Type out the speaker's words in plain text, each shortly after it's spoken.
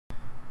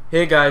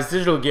Hey guys,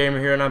 Digital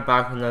Gamer here and I'm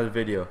back with another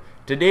video.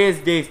 Today is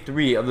day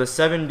 3 of the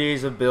 7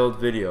 days of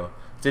build video.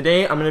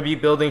 Today I'm going to be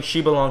building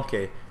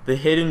Xbalanque, the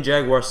hidden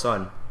Jaguar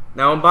son.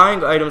 Now in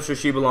buying items for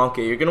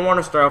Xbalanque, you're going to want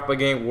to start off by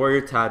getting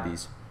Warrior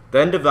Tabis,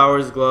 then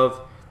Devourer's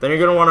Glove, then you're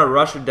going to want to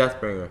rush a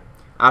Deathbringer.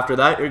 After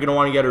that you're going to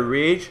want to get a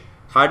Rage,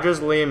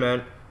 Hydra's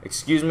Lament,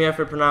 excuse me if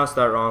I pronounced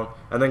that wrong,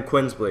 and then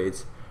Quinn's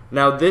Blades.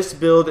 Now this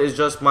build is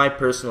just my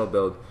personal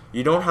build.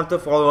 You don't have to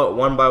follow it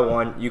one by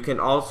one, you can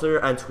alter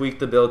and tweak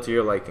the build to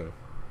your liking.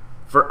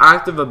 For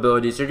active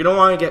abilities, you're going to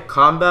want to get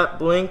Combat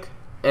Blink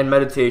and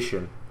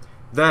Meditation.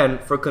 Then,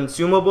 for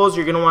consumables,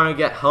 you're going to want to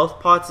get Health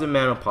Pots and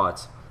Mana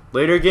Pots.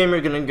 Later game, you're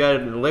going to get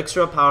an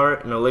Elixir of Power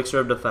and an Elixir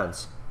of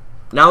Defense.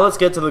 Now let's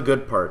get to the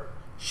good part.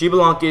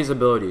 Xbalanque's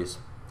abilities.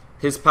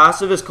 His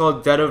passive is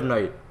called Dead of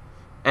Night.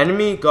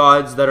 Enemy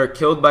gods that are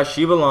killed by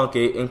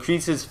Xbalanque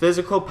increase his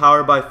physical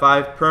power by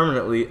 5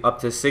 permanently up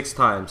to 6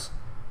 times.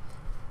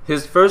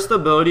 His first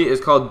ability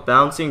is called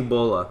Bouncing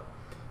Bola.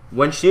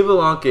 When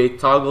Xbalanque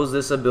toggles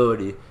this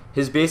ability,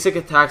 his basic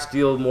attacks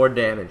deal more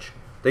damage.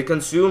 They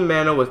consume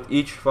mana with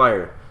each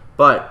fire,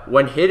 but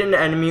when hit an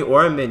enemy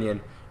or a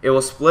minion, it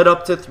will split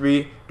up to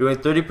 3, doing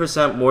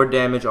 30% more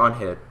damage on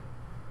hit.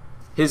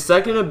 His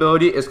second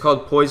ability is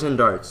called Poison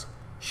Darts.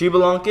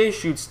 Xbalanque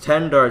shoots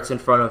 10 darts in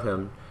front of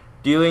him,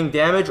 dealing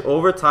damage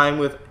over time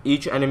with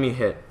each enemy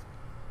hit.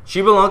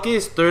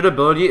 Xbalanque's third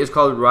ability is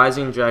called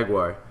Rising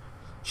Jaguar.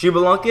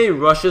 Xbalanque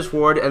rushes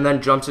forward and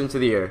then jumps into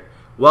the air.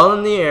 While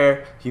in the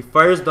air, he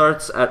fires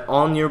darts at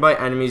all nearby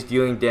enemies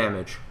dealing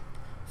damage.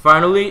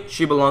 Finally,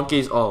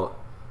 Xbalanque's ult,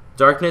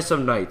 Darkness of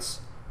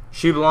Nights.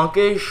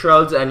 Xbalanque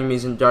shrouds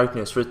enemies in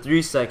darkness for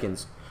 3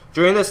 seconds.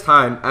 During this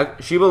time,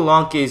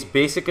 Xbalanque's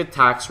basic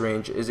attacks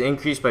range is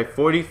increased by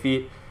 40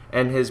 feet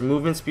and his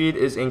movement speed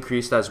is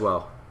increased as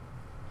well.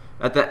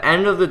 At the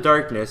end of the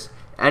darkness,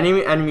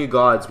 enemy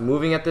gods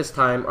moving at this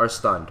time are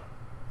stunned.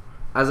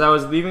 As I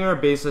was leaving our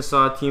base, I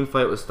saw a team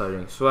fight was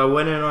starting, so I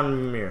went in on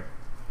Mimir.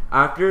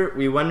 After,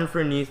 we went in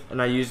for Neath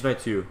and I used my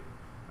 2.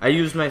 I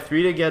used my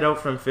 3 to get out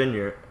from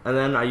Finir, and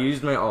then I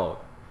used my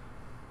ult.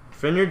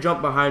 Finir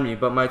jumped behind me,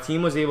 but my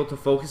team was able to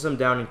focus him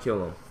down and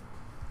kill him.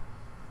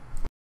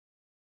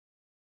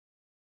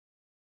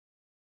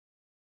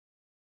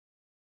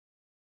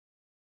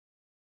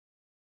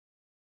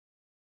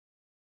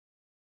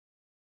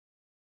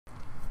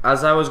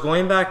 As I was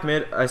going back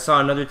mid, I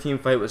saw another team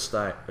fight was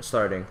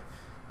starting.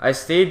 I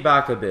stayed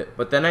back a bit,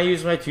 but then I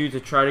used my 2 to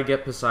try to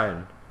get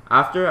Poseidon.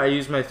 After, I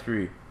used my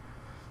 3.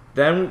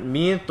 Then,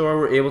 me and Thor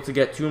were able to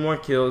get 2 more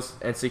kills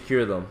and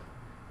secure them.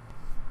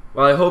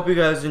 Well, I hope you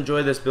guys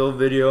enjoyed this build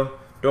video.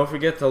 Don't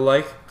forget to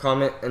like,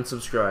 comment, and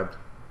subscribe.